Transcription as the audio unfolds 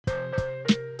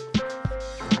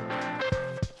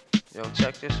Yo,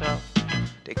 check this out.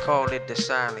 They call it the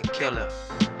silent killer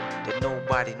that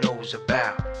nobody knows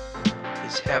about.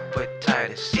 It's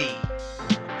hepatitis C,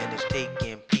 and it's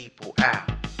taking people out.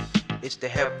 It's the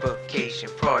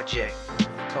Hepacation Project,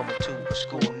 coming to a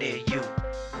school near you.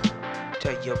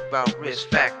 Tell you about risk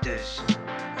factors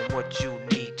and what you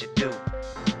need to do.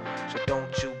 So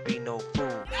don't you be no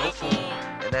fool,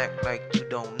 and act like you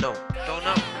don't know.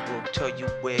 We'll tell you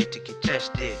where to get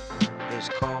tested. It's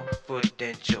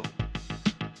confidential.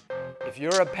 If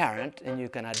you're a parent and you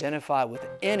can identify with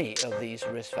any of these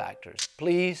risk factors,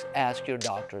 please ask your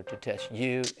doctor to test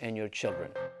you and your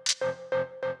children.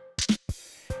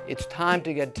 It's time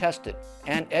to get tested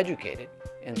and educated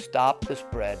and stop the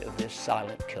spread of this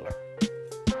silent killer.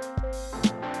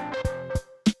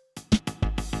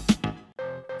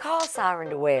 Call Siren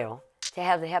to Well to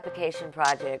have the Hepacation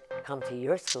Project come to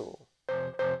your school.